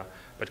data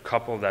but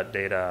couple that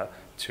data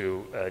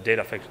to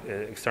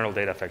external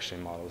data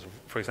fetching models.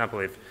 For example,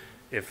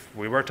 if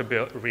we were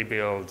to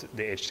rebuild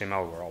the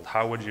HTML world,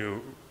 how would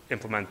you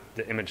implement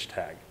the image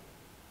tag?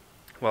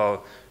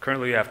 Well,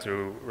 currently you have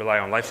to rely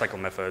on lifecycle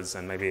methods,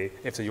 and maybe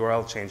if the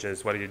URL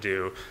changes, what do you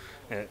do?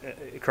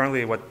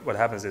 Currently what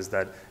happens is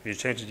that if you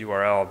change the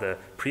URL, the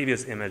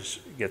previous image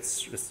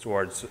gets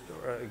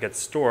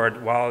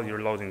stored while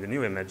you're loading the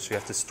new image. So you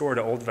have to store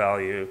the old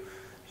value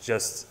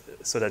just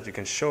so that you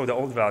can show the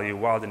old value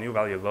while the new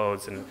value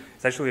loads, and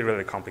it's actually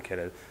really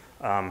complicated.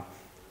 And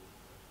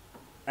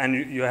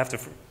you have to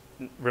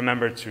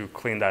remember to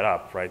clean that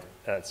up, right?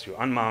 As you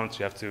unmount,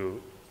 you have to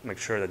make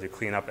sure that you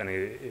clean up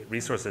any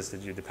resources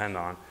that you depend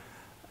on.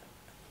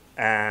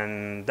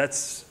 And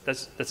that's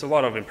a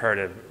lot of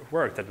imperative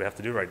work that we have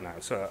to do right now.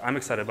 So I'm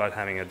excited about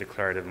having a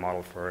declarative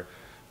model for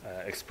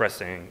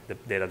expressing the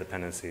data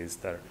dependencies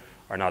that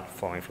are not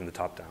flowing from the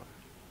top down.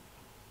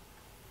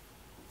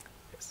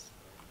 Yes.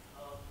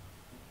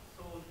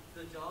 So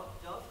the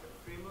JavaScript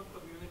framework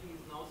community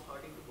is now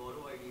starting to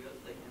borrow ideas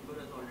like Ember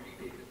has already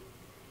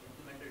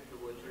implemented the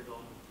virtual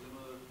DOM.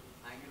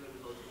 Angular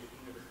is also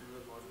looking at a similar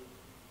model.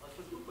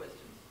 So two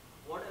questions.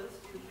 What else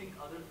do you think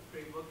other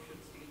frameworks should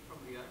steal from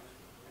React?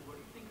 And what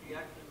do you think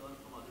React can learn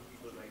from other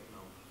people right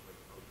now?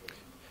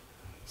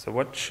 So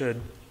what should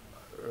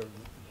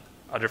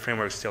other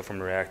frameworks steal from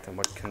React, and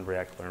what can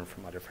React learn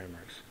from other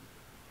frameworks?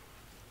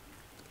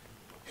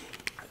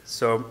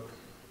 So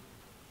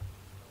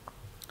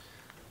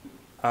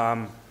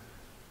I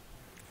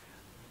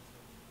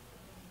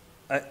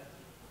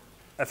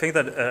think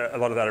that a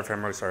lot of the other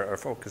frameworks are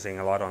focusing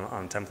a lot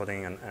on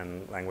templating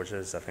and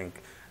languages. I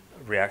think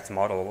React's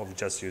model of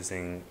just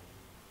using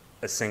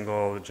a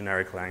single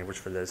generic language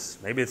for this,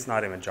 maybe it's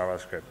not even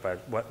JavaScript, but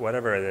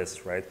whatever it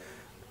is, right?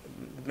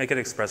 Make it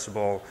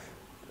expressible,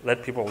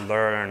 let people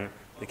learn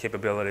the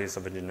capabilities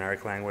of a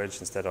generic language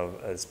instead of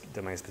a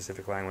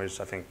domain-specific language.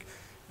 I think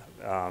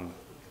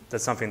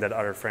that's something that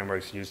other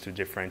frameworks use to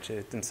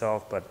differentiate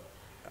themselves, but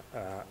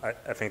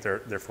I think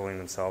they're fooling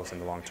themselves in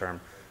the long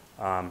term.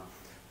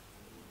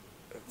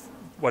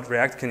 What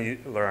React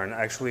can learn,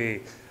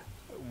 actually,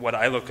 what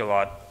I look a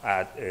lot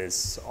at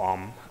is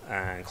OM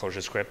and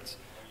ClojureScript.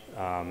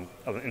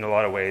 In a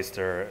lot of ways,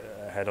 they're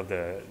ahead of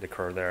the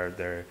curve there.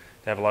 They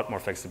have a lot more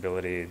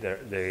flexibility.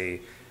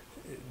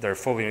 They're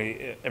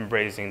fully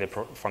embracing the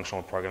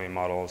functional programming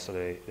model, so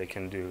they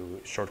can do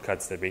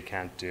shortcuts that we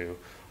can't do.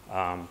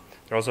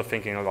 They're also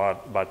thinking a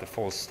lot about the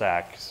full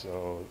stack,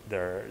 so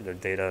their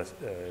data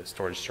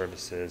storage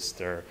services,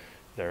 their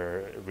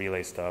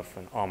relay stuff,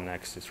 and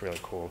Omnext is really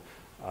cool.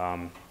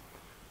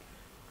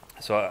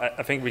 So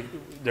I think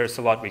there's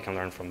a lot we can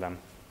learn from them.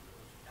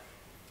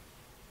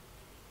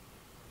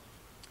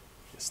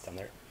 Just down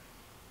there.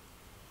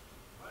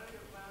 What are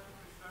your plans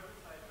for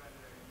server-side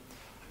rendering?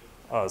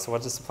 Oh, so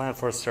what is the plan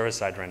for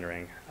server-side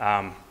rendering?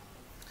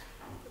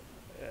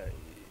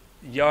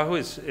 Yahoo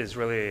is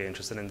really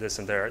interested in this,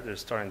 and they're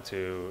starting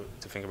to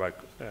think about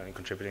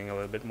contributing a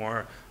little bit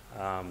more.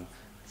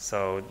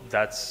 So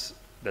that's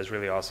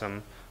really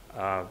awesome.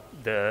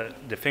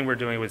 The thing we're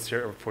doing with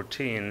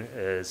 0.14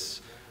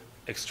 is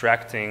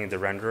extracting the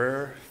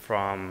renderer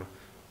from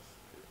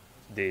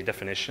the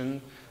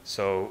definition.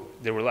 So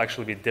there will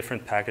actually be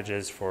different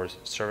packages for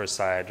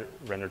server-side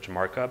render to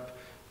markup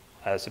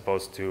as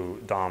opposed to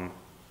DOM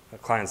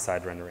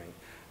client-side rendering.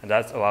 And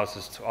that allows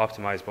us to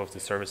optimize both the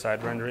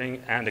server-side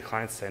rendering and the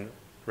client-side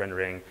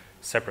rendering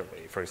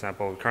separately. For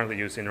example, we currently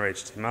use inner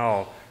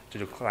HTML to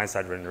do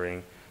client-side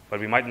rendering, but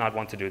we might not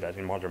want to do that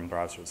in modern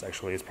browsers.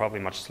 Actually, it's probably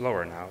much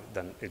slower now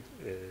than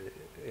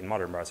in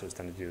modern browsers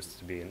than it used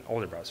to be in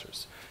older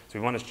browsers. So we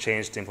want to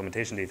change the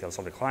implementation details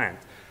of the client.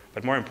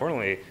 But more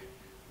importantly,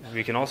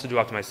 we can also do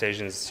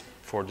optimizations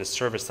for the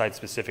server-side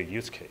specific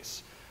use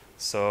case.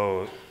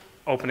 So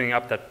opening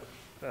up that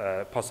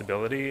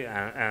possibility,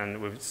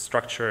 and we've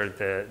structured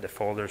the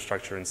folder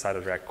structure inside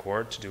of React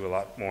Core to do a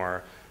lot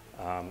more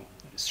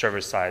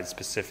server-side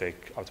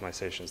specific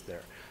optimizations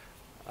there.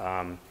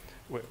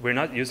 We're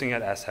not using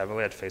it as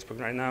heavily at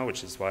Facebook right now,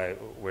 which is why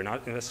we're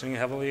not investing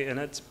heavily in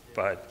it,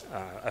 but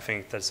I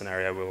think that's an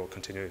area we'll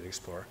continue to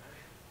explore.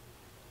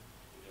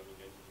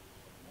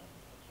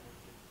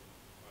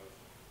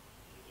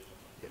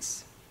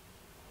 Yes.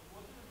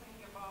 What do you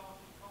think about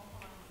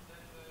components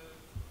that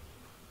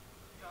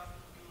just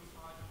do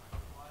side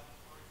effects? Like,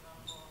 for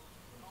example,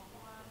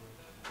 component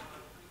that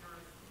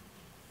triggers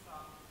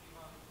some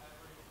event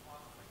every 1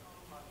 second,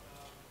 but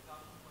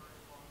doesn't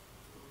correspond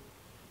to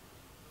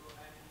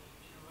any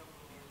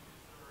viewable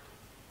user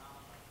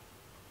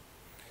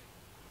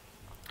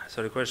context.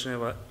 So the question is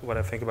what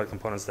I think about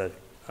components that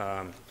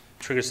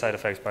trigger side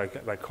effects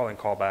by calling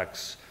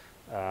callbacks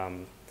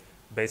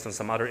based on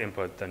some other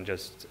input than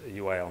just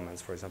UI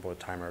elements, for example, a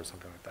timer or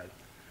something like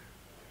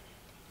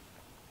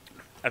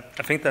that.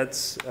 I think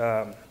that's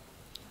an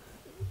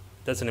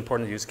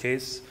important use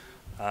case.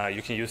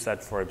 You can use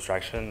that for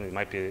abstraction. It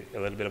might be a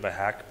little bit of a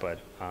hack, but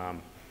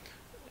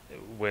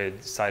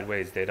with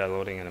sideways data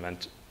loading and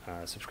event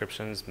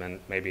subscriptions,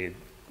 maybe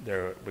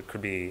there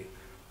could be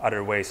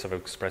other ways of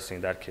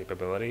expressing that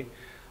capability.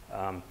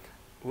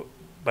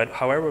 But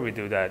however we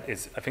do that,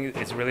 I think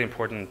it's really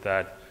important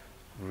that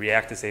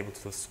React is able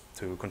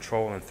to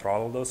control and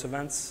throttle those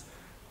events,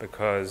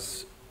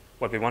 because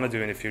what we want to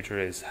do in the future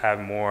is have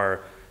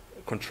more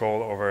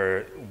control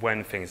over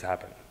when things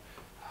happen.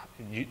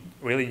 You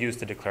really use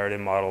the declarative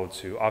model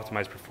to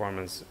optimize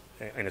performance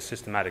in a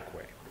systematic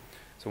way.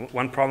 So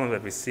one problem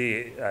that we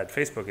see at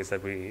Facebook is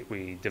that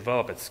we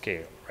develop at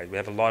scale, right? We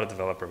have a lot of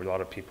developers, a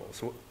lot of people.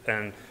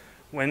 And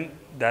when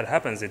that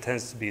happens, it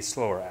tends to be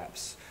slower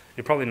apps.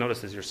 You probably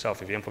notice this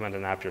yourself. If you implement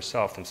an app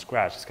yourself from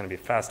scratch, it's going to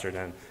be faster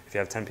than if you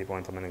have 10 people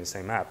implementing the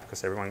same app,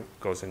 because everyone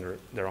goes in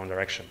their own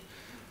direction.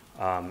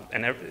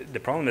 The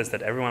problem is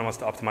that everyone wants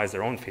to optimize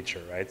their own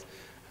feature, right?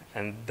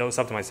 And those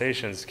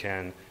optimizations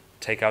can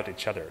take out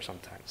each other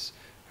sometimes.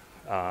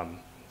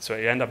 So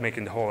you end up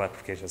making the whole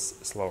application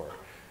slower.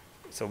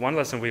 So one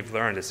lesson we've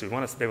learned is we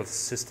want to be able to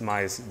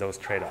systemize those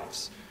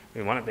trade-offs.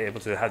 We want to be able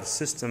to have the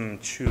system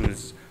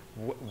choose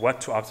what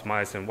to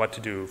optimize and what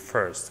to do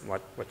first,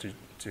 what to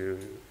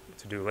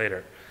do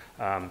later.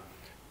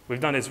 We've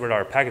done this with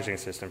our packaging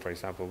system, for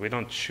example. We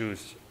don't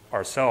choose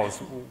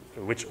ourselves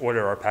which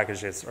order our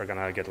packages are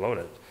going to get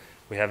loaded.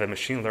 We have a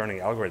machine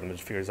learning algorithm that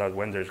figures out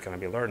when they're going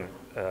to be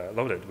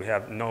loaded. We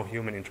have no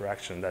human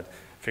interaction that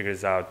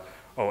figures out,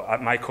 oh,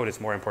 my code is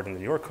more important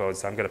than your code,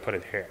 so I'm going to put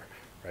it here.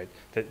 Right?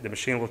 The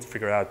machine will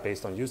figure out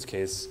based on use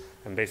case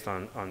and based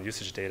on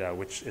usage data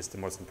which is the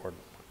most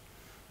important one.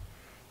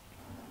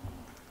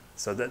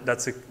 So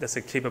that's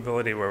a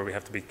capability where we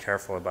have to be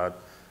careful about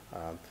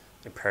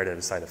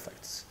imperative side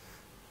effects.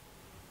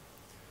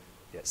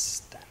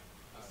 Yes, Dan.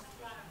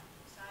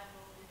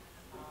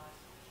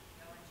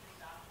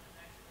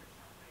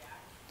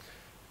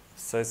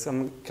 So is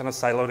some kind of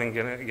side loading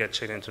going to get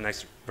checked into the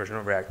next version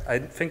of React? I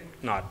think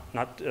not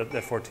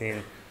the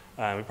 14.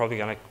 We're probably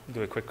going to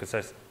do a quick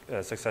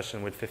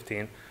succession with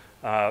 15.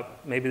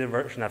 Maybe the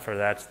version after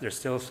that, there's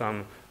still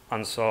some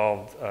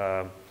unsolved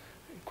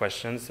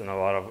questions and a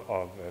lot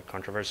of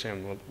controversy,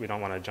 and we don't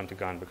want to jump the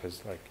gun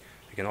because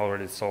you can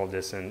already solve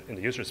this in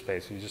the user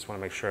space. You just want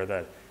to make sure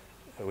that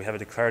we have a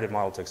declarative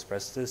model to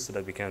express this so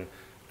that we can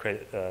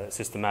create a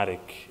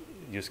systematic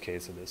use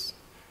case of this.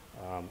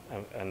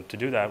 And to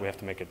do that, we have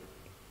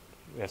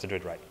to do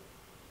it right.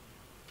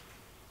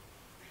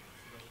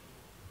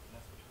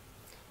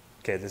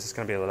 Okay, this is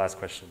going to be the last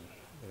question.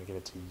 I'm going to give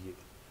it to you.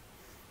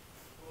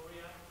 Will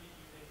React be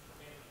using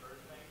semantic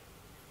versioning?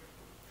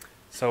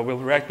 So will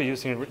React be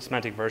using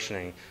semantic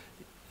versioning?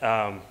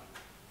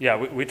 Yeah,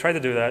 we try to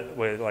do that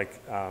with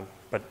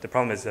but the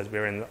problem is that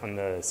we're on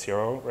the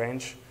 0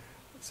 range,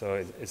 so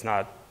it's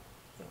not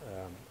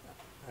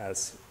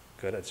as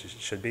good as it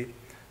should be.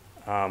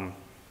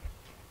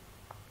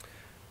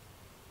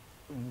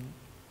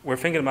 We're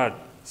thinking about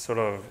sort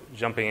of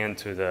jumping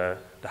into the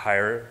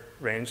higher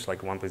range,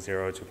 like 1.0,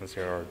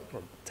 2.0,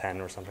 or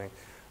 10 or something,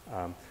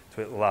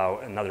 to allow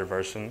another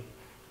version,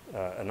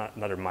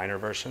 another minor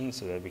version,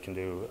 so that we can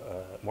do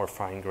more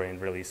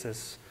fine-grained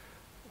releases.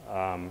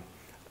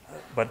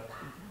 But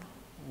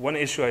one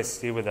issue I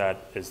see with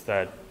that is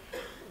that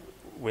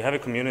we have a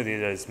community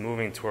that is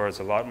moving towards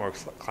a lot more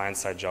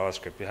client-side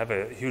JavaScript. We have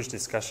a huge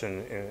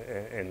discussion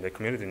in the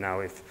community now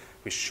if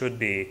we should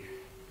be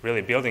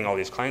really building all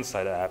these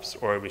client-side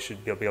apps, or we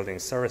should be building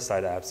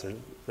server-side apps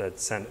that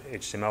send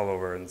HTML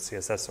over and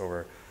CSS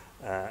over,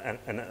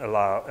 and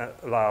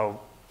allow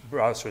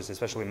browsers,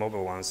 especially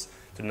mobile ones,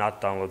 to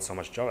not download so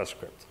much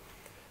JavaScript.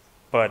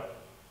 But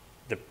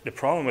the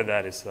problem with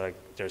that is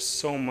there's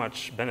so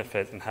much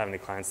benefit in having a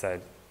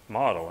client-side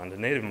model, and the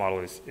native model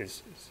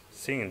is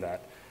seeing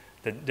that.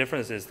 The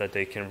difference is that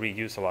they can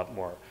reuse a lot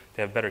more.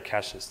 They have better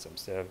cache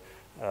systems. They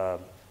have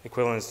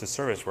equivalents to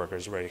service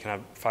workers where you can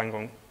have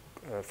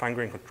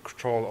fine-grained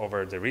control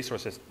over the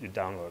resources you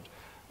download.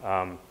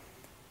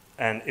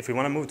 And if we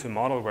want to move to a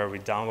model where we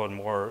download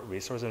more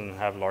resources and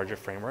have larger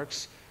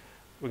frameworks,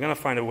 we're going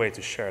to find a way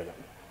to share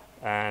them.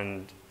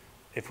 And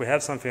if we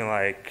have something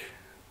like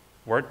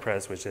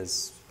WordPress, which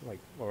is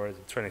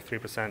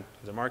 23% of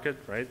the market,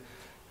 right?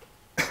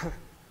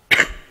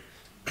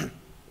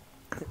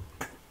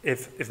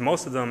 If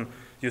most of them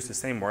use the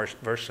same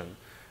version,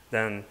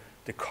 then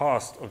the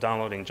cost of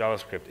downloading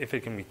JavaScript, if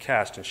it can be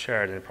cached and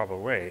shared in a proper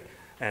way,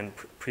 and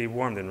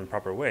pre-warmed in a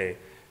proper way,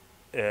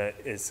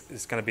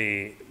 is going to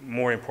be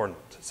more important.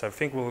 So I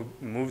think we'll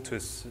move to,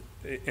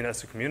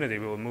 as a community,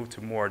 we will move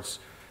towards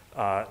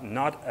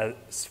not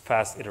as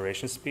fast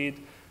iteration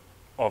speed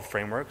of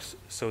frameworks,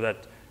 so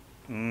that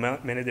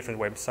many different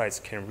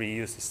websites can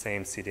reuse the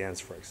same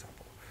CDNs, for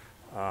example.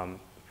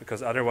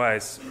 Because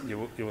otherwise,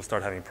 you will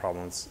start having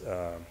problems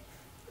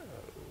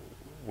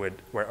with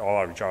where all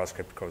our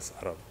JavaScript goes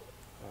out of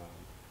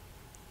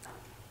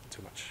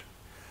too much.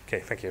 Okay,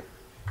 thank you.